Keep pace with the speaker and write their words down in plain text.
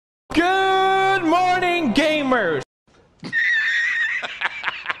morning, gamers!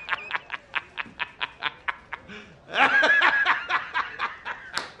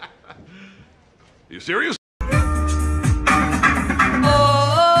 You serious?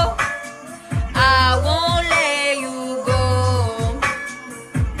 Oh, I won't let you go.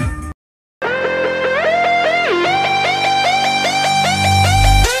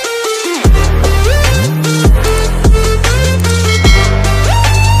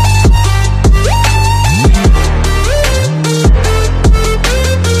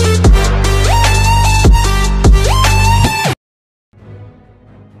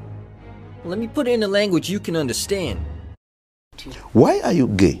 Let me put it in a language you can understand. Why are you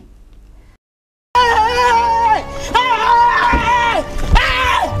gay?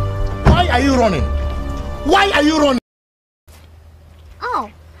 Why are you running? Why are you running? Oh,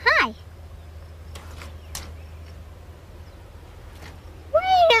 hi.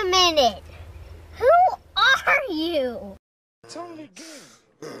 Wait a minute. Who are you? It's only a game.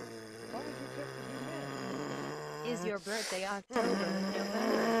 Why would you pick to be mad? Is your birthday October,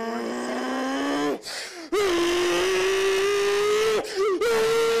 November, or December?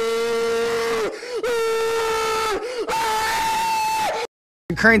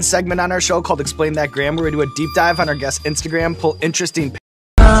 Recurring segment on our show called Explain That Gram, where we do a deep dive on our guest Instagram, pull interesting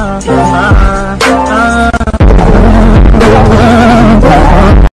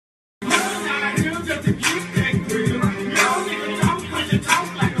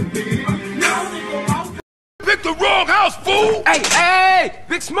Pick the wrong house, fool! Hey,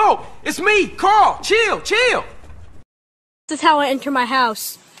 Big Smoke! It's me, Carl! Chill! This is how I enter my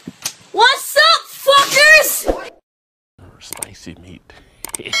house. What's up, fuckers? Spicy meat.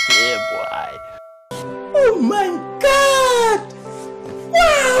 Yeah, boy. Oh my god!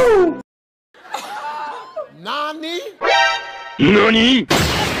 Wow! Nani? 何？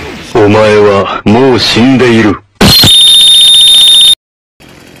お前はもう死んでいる。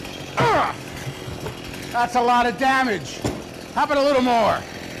 That's a lot of damage. How about a little more?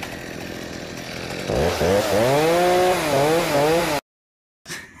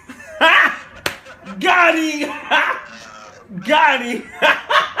 Got him! Got him!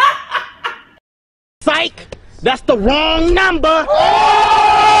 Psych! That's the wrong number!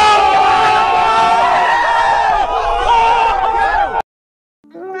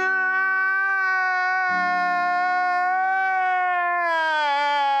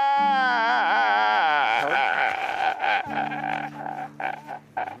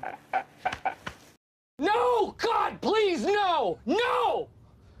 No! God, please, no! No!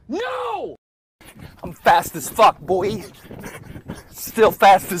 No! I'm fast as fuck, boy. Still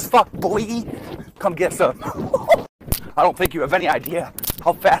fast as fuck, boy. Come get some. I don't think you have any idea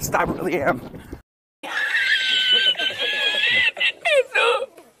how fast I really am.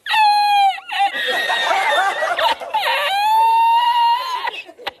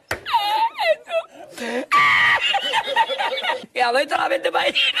 Ya, vete a la mente para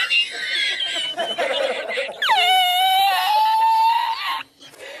ahí.